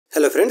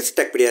Hello friends,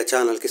 టెక్పెడియా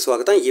ఛానల్కి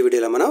స్వాగతం. ఈ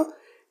వీడియోలో మనం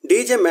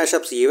డీజే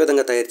మ్యాషప్స్ ఏ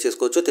విధంగా తయారు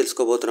చేసుకోవచ్చో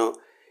తెలుసుకోబోతున్నాం.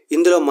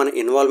 ఇందులో మన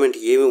ఇన్వాల్వ్మెంట్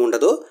ఏమీ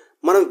ఉండదు.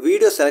 మనం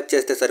వీడియో సెలెక్ట్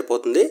చేస్తే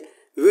సరిపోతుంది.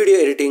 వీడియో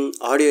ఎడిటింగ్,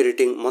 ఆడియో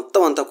ఎడిటింగ్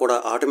మొత్తం అంతా కూడా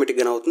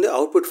ఆటోమేటిక్గానే అవుతుంది.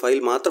 అవుట్పుట్ ఫైల్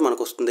మాత్రం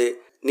మనకు వస్తుంది.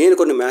 నేను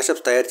కొన్ని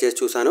మ్యాషప్స్ తయారు చేసి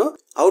చూశాను.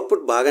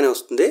 అవుట్పుట్ బాగానే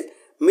వస్తుంది.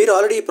 మీరు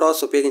ఆల్రెడీ ఈ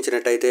ప్రాసెస్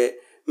ఉపయోగించినట్టయితే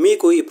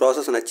మీకు ఈ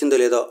ప్రాసెస్ నచ్చిందో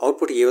లేదో,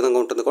 అవుట్పుట్ ఏ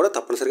విధంగా ఉంటుందో కూడా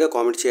తప్పనిసరిగా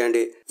కామెంట్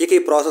చేయండి. ఇక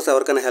ఈ ప్రాసెస్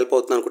ఎవరికైనా హెల్ప్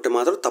అవుతుంది అనుకుంటే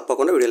మాత్రం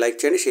తప్పకుండా వీడియో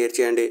లైక్ చేయండి, షేర్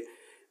చేయండి.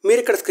 మీరు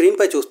ఇక్కడ స్క్రీన్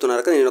పై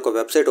చూస్తున్నారు కదా, నేను ఒక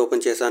వెబ్సైట్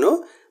ఓపెన్ చేశాను.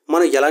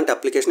 మనం ఎలాంటి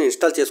అప్లికేషన్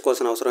ఇన్స్టాల్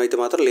చేసుకోవాల్సిన అవసరం అయితే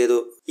మాత్రం లేదు.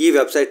 ఈ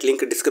వెబ్సైట్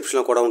లింక్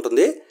డిస్క్రిప్షన్లో కూడా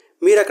ఉంటుంది.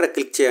 మీరు అక్కడ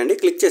క్లిక్ చేయండి.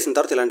 క్లిక్ చేసిన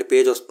తర్వాత ఇలాంటి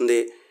పేజ్ వస్తుంది.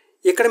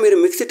 ఇక్కడ మీరు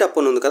మిక్స్ ఇట్ అప్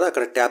అని ఉంది కదా,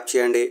 అక్కడ ట్యాప్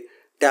చేయండి.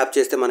 ట్యాప్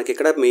చేస్తే మనకి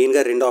ఇక్కడ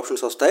మెయిన్గా రెండు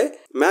ఆప్షన్స్ వస్తాయి.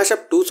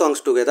 మ్యాషప్ 2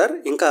 సాంగ్స్ టుగెదర్,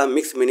 ఇంకా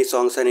మిక్స్ మినీ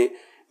సాంగ్స్ అని.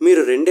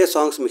 మీరు రెండే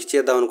సాంగ్స్ మిక్స్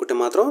చేద్దాం అనుకుంటే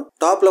మాత్రం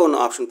టాప్లో ఉన్న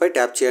ఆప్షన్పై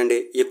ట్యాప్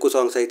చేయండి. ఎక్కువ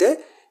సాంగ్స్ అయితే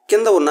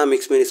కింద ఉన్న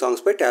మిక్స్ మినీ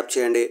సాంగ్స్పై ట్యాప్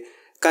చేయండి.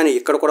 కానీ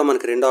ఇక్కడ కూడా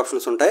మనకి రెండు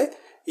ఆప్షన్స్ ఉంటాయి.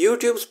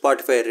 యూట్యూబ్,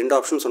 స్పాటిఫై రెండు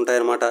ఆప్షన్స్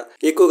ఉంటాయన్నమాట.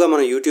 ఎక్కువగా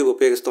మనం యూట్యూబ్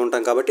ఉపయోగిస్తూ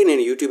ఉంటాం కాబట్టి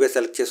నేను యూట్యూబే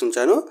సెలెక్ట్ చేసి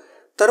ఉంచాను.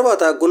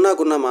 తర్వాత గున్నా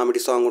గున్నా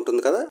మామిడి సాంగ్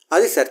ఉంటుంది కదా,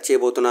 అది సెర్చ్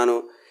చేయబోతున్నాను.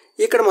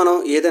 ఇక్కడ మనం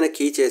ఏదైనా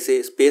కీ చేసి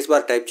స్పేస్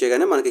బార్ టైప్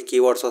చేయగానే మనకి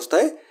కీవర్డ్స్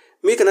వస్తాయి.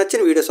 మీకు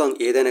నచ్చిన వీడియో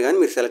సాంగ్ ఏదైనా కానీ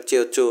మీరు సెలెక్ట్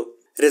చేయొచ్చు.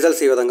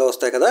 రిజల్ట్స్ ఈ విధంగా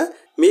వస్తాయి కదా.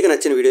 మీకు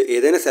నచ్చిన వీడియో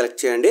ఏదైనా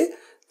సెలెక్ట్ చేయండి.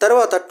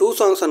 తర్వాత 2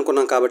 సాంగ్స్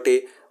అనుకున్నాం కాబట్టి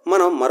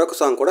మనం మరొక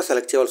సాంగ్ కూడా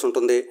సెలెక్ట్ చేయవలసి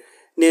ఉంటుంది.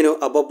 నేను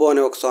అబ్బబ్బో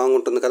అనే ఒక సాంగ్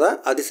ఉంటుంది కదా,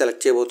 అది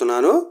సెలెక్ట్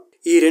చేయబోతున్నాను.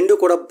 ఈ రెండు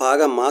కూడా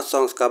బాగా మాస్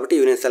సాంగ్స్ కాబట్టి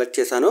ఇవి నేను సెలెక్ట్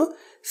చేశాను.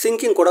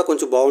 సింకింగ్ కూడా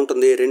కొంచెం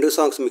బాగుంటుంది. రెండు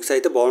సాంగ్స్ మిక్స్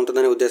అయితే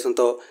బాగుంటుందనే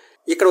ఉద్దేశంతో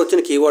ఇక్కడ వచ్చిన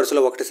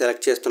కీవర్డ్స్లో ఒకటి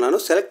సెలెక్ట్ చేస్తున్నాను.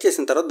 సెలెక్ట్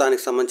చేసిన తర్వాత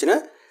దానికి సంబంధించిన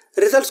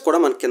రిజల్ట్స్ కూడా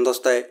మనకి కింద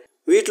వస్తాయి.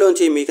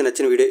 వీటిలోంచి మీకు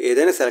నచ్చిన వీడియో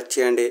ఏదైనా సెలెక్ట్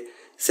చేయండి.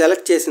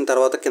 సెలెక్ట్ చేసిన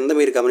తర్వాత కింద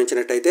మీరు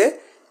గమనించినట్టయితే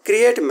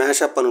క్రియేట్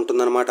మ్యాషప్ అని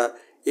ఉంటుందన్నమాట.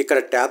 ఇక్కడ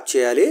ట్యాప్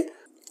చేయాలి.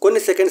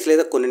 కొన్ని సెకండ్స్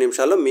లేదా కొన్ని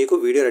నిమిషాల్లో మీకు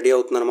వీడియో రెడీ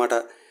అవుతుందన్నమాట.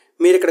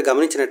 మీరు ఇక్కడ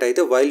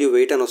గమనించినట్టయితే వైల్ యూ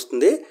వెయిట్ అని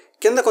వస్తుంది.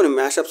 కింద కొన్ని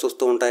మ్యాషప్స్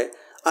వస్తూ ఉంటాయి.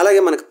 అలాగే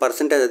మనకి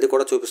పర్సెంటేజ్ అది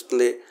కూడా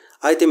చూపిస్తుంది.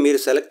 అయితే మీరు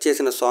సెలెక్ట్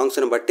చేసిన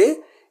సాంగ్స్ని బట్టి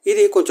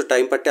ఇది కొంచెం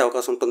టైం పట్టే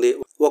అవకాశం ఉంటుంది.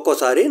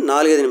 ఒక్కోసారి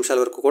 4-5 నిమిషాల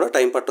వరకు కూడా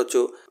టైం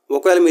పట్టొచ్చు.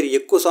 ఒకవేళ మీరు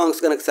ఎక్కువ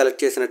సాంగ్స్ కనుక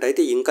సెలెక్ట్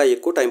చేసినట్టయితే ఇంకా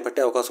ఎక్కువ టైం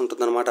పట్టే అవకాశం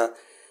ఉంటుందన్నమాట.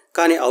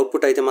 కానీ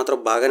అవుట్పుట్ అయితే మాత్రం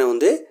బాగానే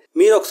ఉంది.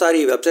 మీరు ఒకసారి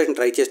ఈ వెబ్సైట్ని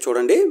ట్రై చేసి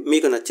చూడండి.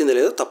 మీకు నచ్చింది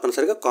లేదో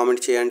తప్పనిసరిగా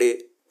కామెంట్ చేయండి.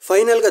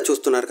 ఫైనల్గా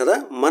చూస్తున్నారు కదా,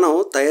 మనం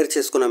తయారు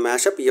చేసుకున్న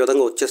మ్యాషప్ ఈ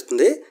విధంగా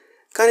వచ్చేస్తుంది.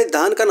 కానీ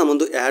దానికన్నా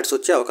ముందు యాడ్స్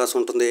వచ్చే అవకాశం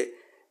ఉంటుంది.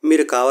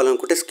 మీరు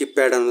కావాలనుకుంటే స్కిప్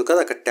యాడ్ అని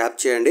కదా, అక్కడ ట్యాప్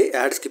చేయండి.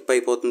 యాడ్ స్కిప్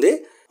అయిపోతుంది.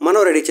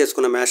 మనం రెడీ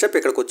చేసుకున్న మ్యాషప్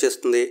ఇక్కడికి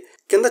వచ్చేస్తుంది.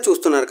 కింద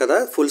చూస్తున్నారు కదా,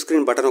 ఫుల్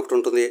స్క్రీన్ బటన్ ఒకటి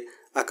ఉంటుంది.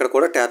 అక్కడ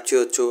కూడా ట్యాప్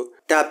చేయొచ్చు.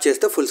 ట్యాప్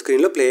చేస్తే ఫుల్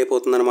స్క్రీన్లో ప్లే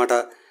అయిపోతుంది అనమాట.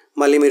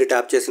 మళ్ళీ మీరు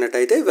ట్యాప్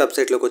చేసినట్టయితే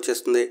వెబ్సైట్లోకి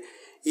వచ్చేస్తుంది.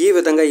 ఈ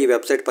విధంగా ఈ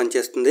వెబ్సైట్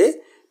పనిచేస్తుంది.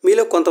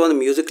 మీలో కొంతమంది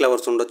మ్యూజిక్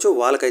లవర్స్ ఉండొచ్చు,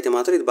 వాళ్ళకైతే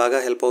మాత్రం ఇది బాగా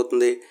హెల్ప్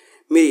అవుతుంది.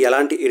 మీరు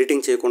ఎలాంటి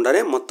ఎడిటింగ్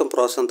చేయకుండానే మొత్తం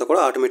ప్రాసెస్ అంతా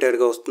కూడా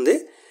ఆటోమేటెడ్గా వస్తుంది.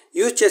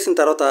 యూజ్ చేసిన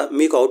తర్వాత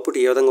మీకు అవుట్పుట్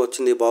ఏ విధంగా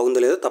వచ్చింది,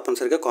 బాగుందో లేదో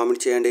తప్పనిసరిగా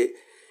కామెంట్ చేయండి.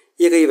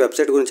 ఇక ఈ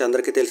వెబ్సైట్ గురించి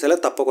అందరికీ తెలిసేలా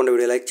తప్పకుండా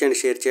వీడియో లైక్ చేయండి,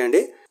 షేర్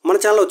చేయండి. మన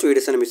ఛానల్ వచ్చి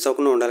వీడియోస్ అని మిస్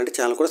అవ్వకుండా ఉండాలంటే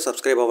ఛానల్ కూడా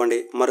సబ్స్క్రైబ్ అవ్వండి.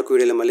 మరొక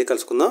వీడియోలో మళ్ళీ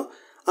కలుసుకుందాం.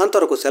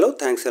 అంతవరకు సెలవు.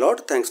 Thanks a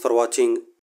lot. Thanks for watching.